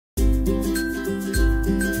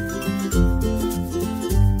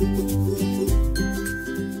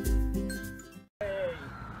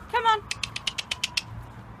Come on.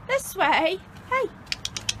 This way. Hey.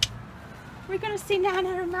 We're going to see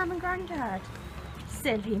Nana and Mum and Granddad.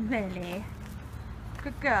 Silly Millie.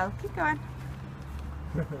 Good girl. Keep going.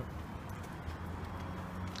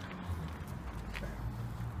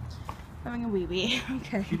 Having a wee wee.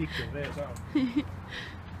 Okay. She did go there as well.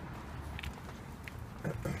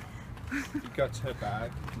 You got her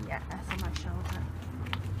bag. Yeah, that's on my shoulder.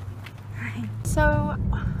 Right. So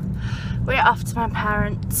we're off to my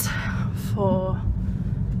parents for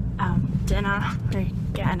dinner. We're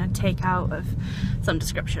getting a takeout of some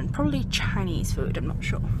description, probably Chinese food, I'm not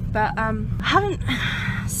sure. But I haven't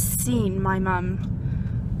seen my mum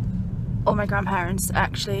or my grandparents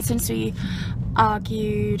actually since we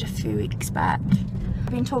argued a few weeks back.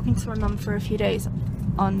 I've been talking to my mum for a few days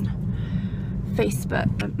on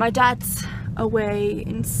Facebook. My dad's away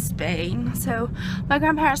in Spain, so my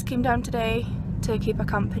grandparents came down today to keep her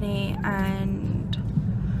company, and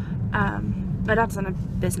my dad's on a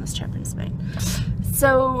business trip in Spain.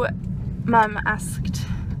 So Mum asked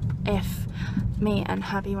if me and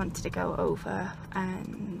hubby wanted to go over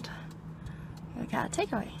and get a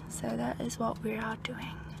takeaway, so that is what we are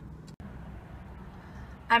doing.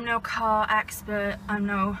 I'm no car expert, I'm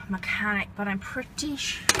no mechanic, but I'm pretty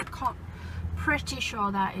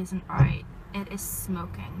sure that isn't right. It is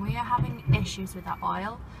smoking. We are having issues with that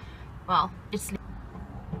oil. Well, it's...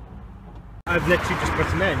 I've literally just put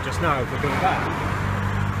them in just now, we're going back.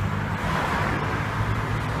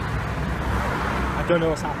 I don't know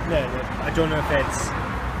what's happening. I don't know if it's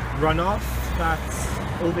runoff that's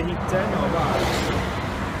overheating or what.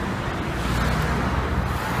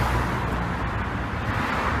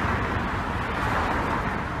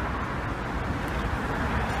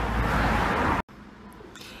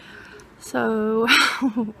 So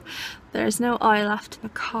there's no oil left in the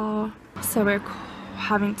car, so we're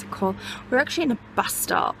having to call. We're actually in a bus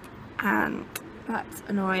stop, and that's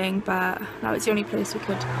annoying, but that was the only place we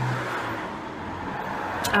could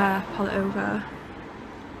pull it over.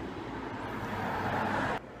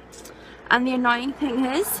 And the annoying thing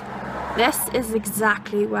is, this is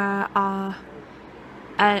exactly where our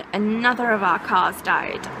another of our cars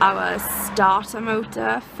died. Our starter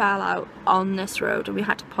motor fell out on this road and we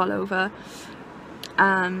had to pull over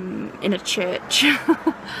in a church.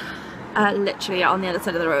 Literally on the other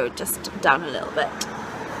side of the road, just down a little bit.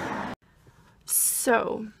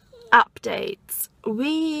 So, updates.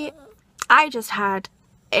 I just had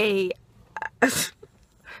an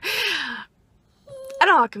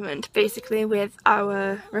argument basically with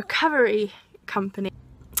our recovery company.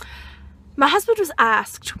 My husband was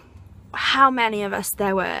asked how many of us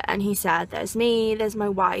there were, and he said there's me, there's my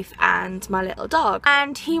wife and my little dog.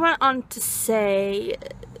 And he went on to say,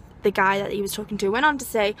 the guy that he was talking to went on to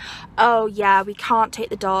say, oh yeah, we can't take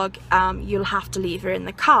the dog, you'll have to leave her in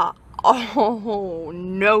the car. Oh,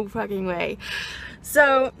 no fucking way.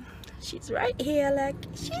 So she's right here, look,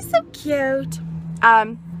 she's so cute.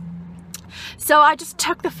 So I just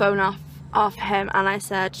took the phone off him and I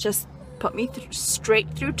said, just put me straight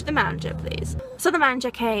through to the manager, please. So the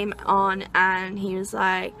manager came on and he was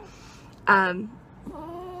like,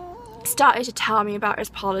 started to tell me about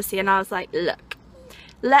his policy, and I was like, look,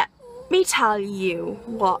 let me tell you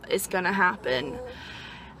what is gonna happen.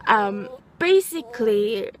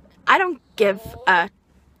 Basically, I don't give a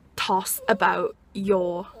toss about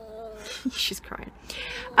your she's crying,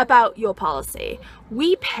 about your policy.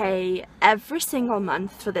 We pay every single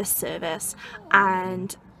month for this service,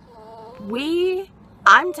 and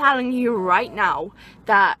I'm telling you right now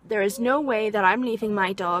that there is no way that I'm leaving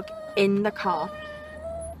my dog in the car.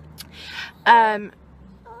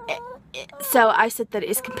 So I said that it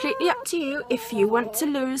is completely up to you. If you want to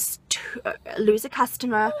lose a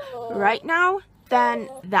customer right now, then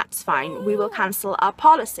that's fine. We will cancel our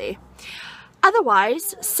policy.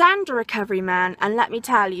 Otherwise, send a recovery man, and let me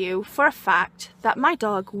tell you for a fact that my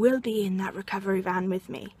dog will be in that recovery van with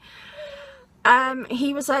me.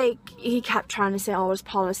 He was like, he kept trying to say, oh, it's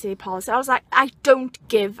policy. I was like, I don't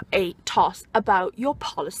give a toss about your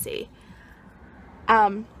policy.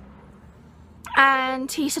 And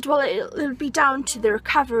he said, well, it'll be down to the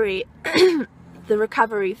recovery, the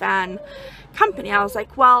recovery van company. I was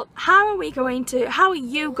like, well, how are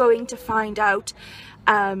you going to find out,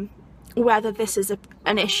 whether this is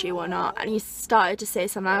an issue or not? And he started to say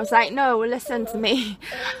something. I was like, no, listen to me.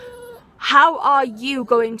 How are you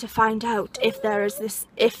going to find out if this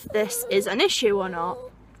is an issue or not?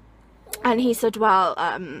 And he said, well,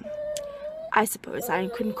 I suppose I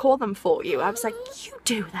can call them for you. I was like, you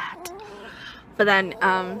do that. But then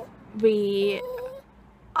we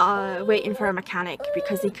are waiting for a mechanic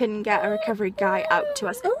because he couldn't get a recovery guy out to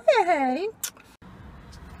us. Oh, hey!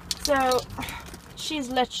 So, she's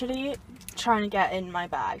literally trying to get in my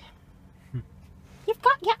bag. You've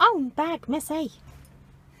got your own bag, missy.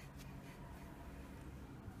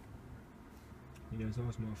 You know, it's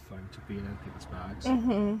always more fun to be in other people's bags.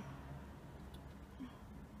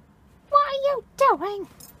 What are you doing?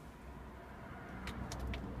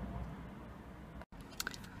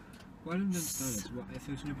 What I don't understand is, what if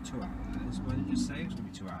it was going to be 2 hours, why didn't you just say it was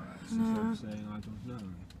going to be 2 hours instead of saying I don't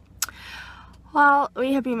know? Well,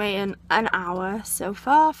 we have been waiting an hour so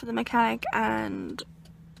far for the mechanic, and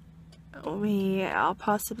we are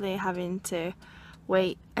possibly having to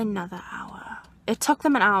wait another hour. It took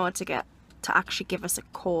them an hour to actually give us a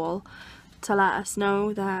call to let us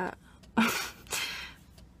know that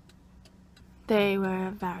they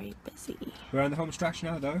were very busy. We're on the home stretch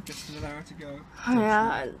now though, just another hour to go. Oh,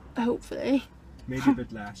 yeah, hopefully. Maybe a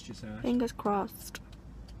bit less, you said. Fingers crossed.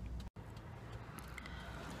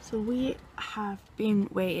 So we have been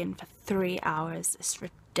waiting for 3 hours. It's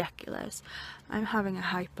ridiculous. I'm having a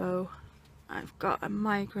hypo. I've got a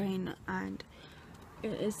migraine and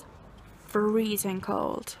it is freezing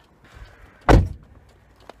cold.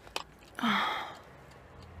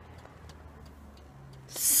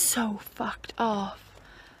 So fucked off.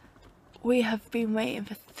 We have been waiting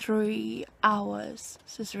for 3 hours.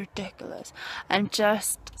 This is ridiculous. And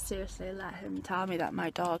just seriously let him tell me that my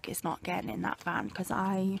dog is not getting in that van, because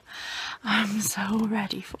I'm so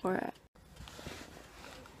ready for it.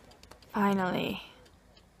 Finally,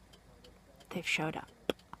 they've showed up.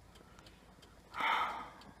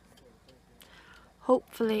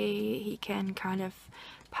 Hopefully he can kind of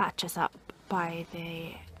patch us up by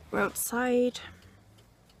the roadside,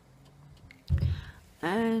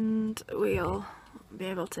 and we'll be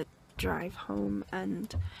able to drive home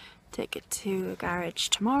and take it to a garage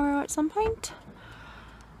tomorrow at some point.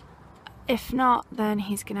 If not, then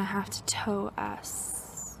he's gonna have to tow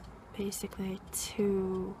us basically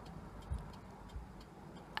to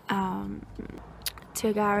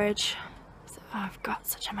a garage. So I've got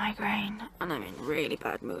such a migraine and I'm in really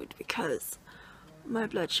bad mood because my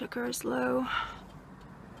blood sugar is low,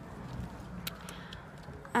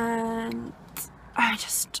 and I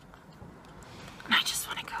just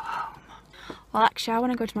want to go home. Well, actually I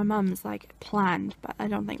want to go to my mum's like planned, but I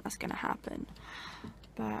don't think that's gonna happen.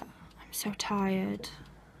 But I'm so tired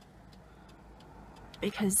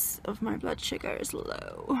because of my blood sugar is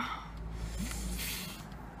low.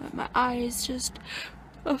 But my eyes just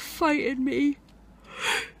are fighting me.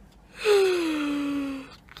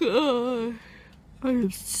 God, I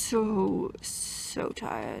am so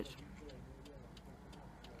tired.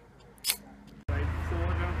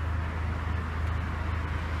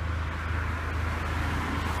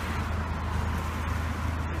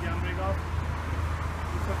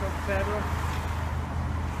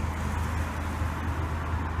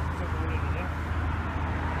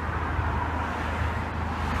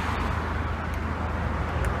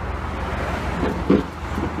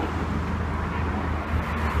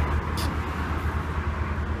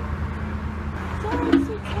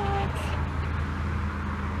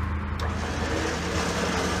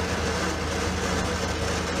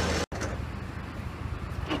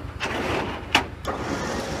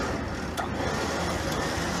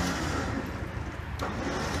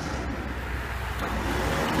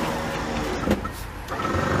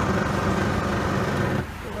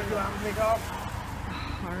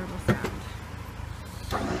 Horrible sound.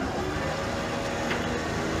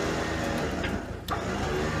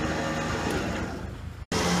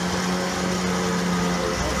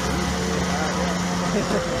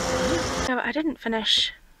 So I didn't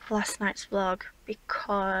finish last night's vlog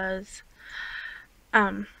because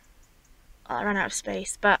I ran out of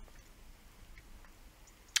space, but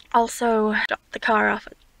also dropped the car off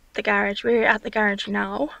at the garage. We're at the garage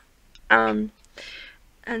now, and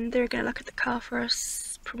they're gonna look at the car for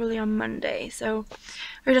us probably on Monday, so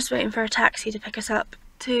we're just waiting for a taxi to pick us up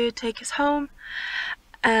to take us home.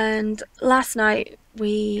 And last night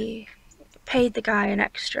we paid the guy an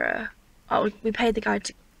extra, we paid the guy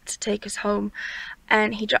to take us home,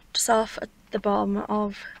 and he dropped us off at the bottom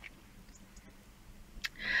of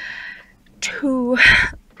 2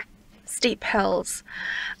 steep hills,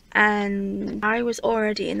 and I was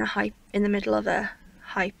already in the middle of a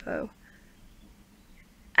hypo.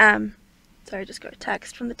 So I just got a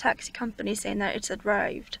text from the taxi company saying that it's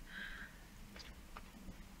arrived.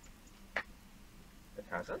 It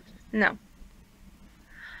hasn't? No.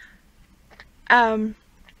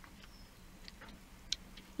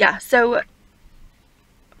 Yeah, so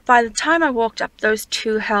by the time I walked up those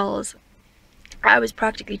 2 hills, I was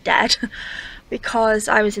practically dead because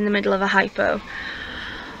I was in the middle of a hypo.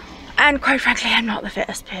 And quite frankly, I'm not the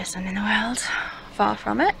fittest person in the world. Far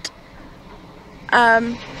from it.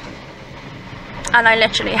 And I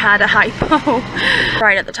literally had a hypo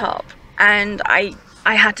right at the top. And I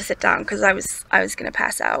had to sit down because I was gonna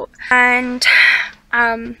pass out. And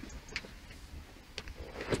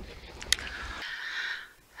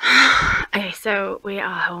okay, so we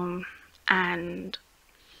are home, and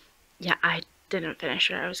yeah, I didn't finish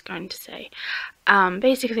what I was going to say.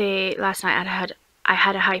 Basically, last night I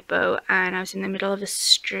had a hypo, and I was in the middle of a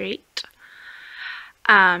street.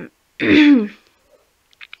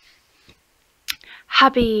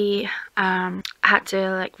 Hubby had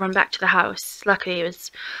to like run back to the house. Luckily, it was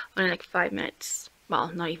only like 5 minutes.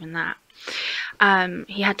 Well, not even that.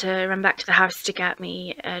 He had to run back to the house to get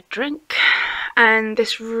me a drink, and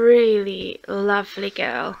this really lovely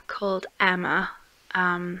girl called Emma,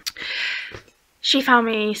 she found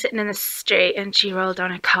me sitting in the street, and she rolled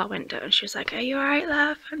down her car window and she was like, "Are you alright,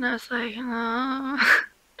 love?" And I was like, "Oh."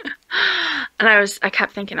 And I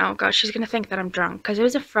kept thinking, oh god, she's gonna think that I'm drunk, because it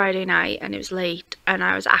was a Friday night and it was late and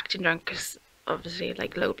I was acting drunk because obviously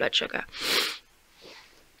like low blood sugar.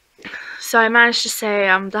 So I managed to say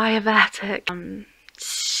I'm diabetic.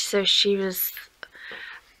 So she was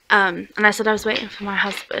and I said I was waiting for my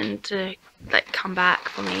husband to like come back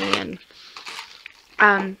for me,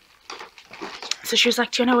 and so she was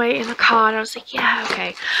like, "Do you want to wait in the car?" And I was like, "Yeah,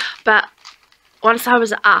 okay." But once I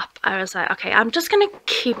was up, I was like, okay, I'm just gonna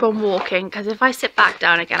keep on walking, because if I sit back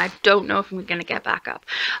down again, I don't know if I'm gonna get back up.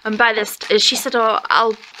 And by this, she said, "Oh,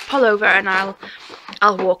 I'll pull over and I'll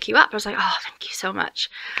walk you up." I was like, "Oh, thank you so much."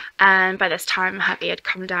 And by this time, hubby had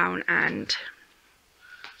come down and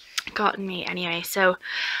gotten me anyway. So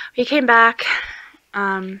we came back,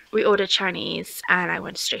 we ordered Chinese, and I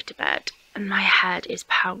went straight to bed. And my head is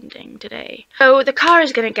pounding today. So the car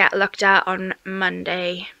is gonna get looked at on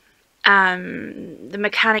Monday. The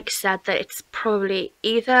mechanic said that it's probably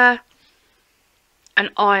either an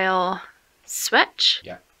oil switch,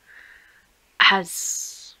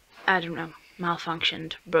 has, I don't know,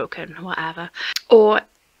 malfunctioned, broken, whatever, or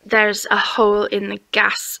there's a hole in the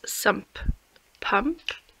gas sump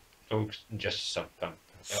pump. Oh, just sump pump.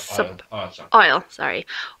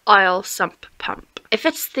 Oil sump pump. If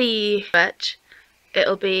it's the switch,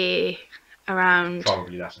 it'll be around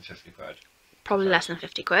probably less than 50 quid. Probably less than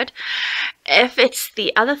 50 quid. If it's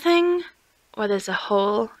the other thing, where there's a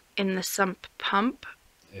hole in the sump pump,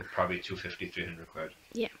 it's probably 250, 300 quid.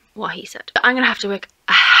 Yeah, what he said. I'm gonna have to work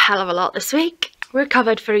a hell of a lot this week. We're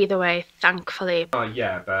covered for either way, thankfully. Oh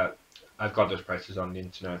yeah, but I've got those prices on the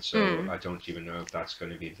internet, so I don't even know if that's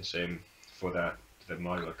going to be the same for the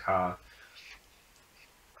model of car.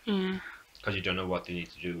 Yeah. Because you don't know what they need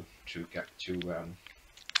to do to get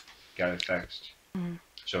it fixed.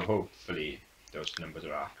 So hopefully those numbers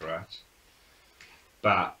are accurate.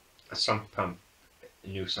 But a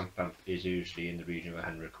new sump pump is usually in the region of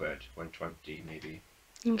 100 quid, 120 maybe.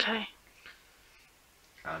 Okay.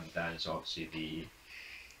 And then it's obviously the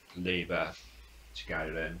labour to get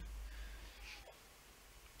it in.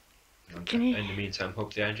 And in the meantime,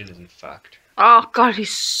 hope the engine isn't fucked. Oh god,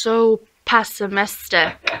 he's so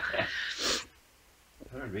pessimistic.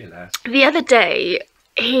 I don't realise. The other day,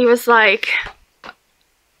 he was like,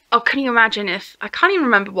 oh, can you imagine if, I can't even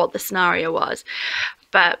remember what the scenario was,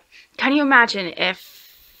 but can you imagine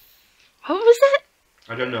if, what was it?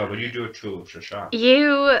 I don't know, but you do it too, so sure.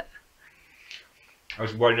 I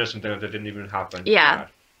was worried about something that didn't even happen. Yeah.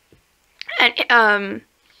 And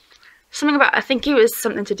something about, I think it was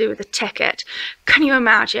something to do with a ticket. Can you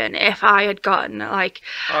imagine if I had gotten like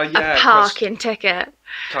a parking ticket?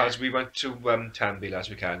 Because we went to Tenby last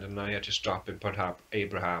weekend, and I had to stop in Port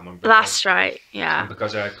Abraham. That's right, yeah. And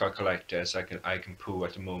because I got collectors, I can poo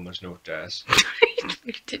at a moment's notice.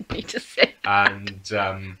 You didn't need to say that.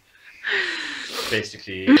 And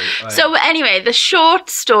basically. So anyway, the short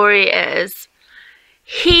story is,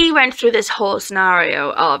 he went through this whole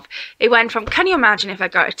scenario of, it went from, can you imagine if I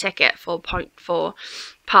got a ticket for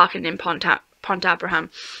parking in Pont Abraham?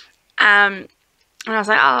 And I was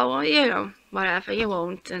like, oh, well, you know, whatever, you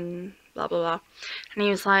won't, and blah, blah, blah. And he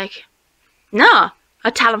was like, no,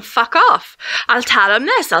 I'll tell him fuck off. I'll tell him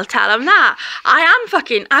this, I'll tell him that.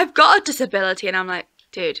 I've got a disability. And I'm like,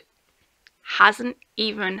 dude, hasn't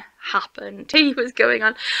even happened. He was going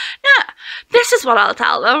on, no, this is what I'll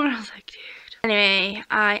tell them. And I was like, dude. Anyway,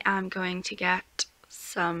 I am going to get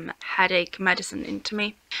some headache medicine into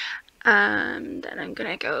me, and then I'm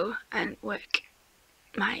gonna go and work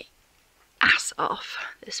my ass off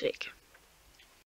this week.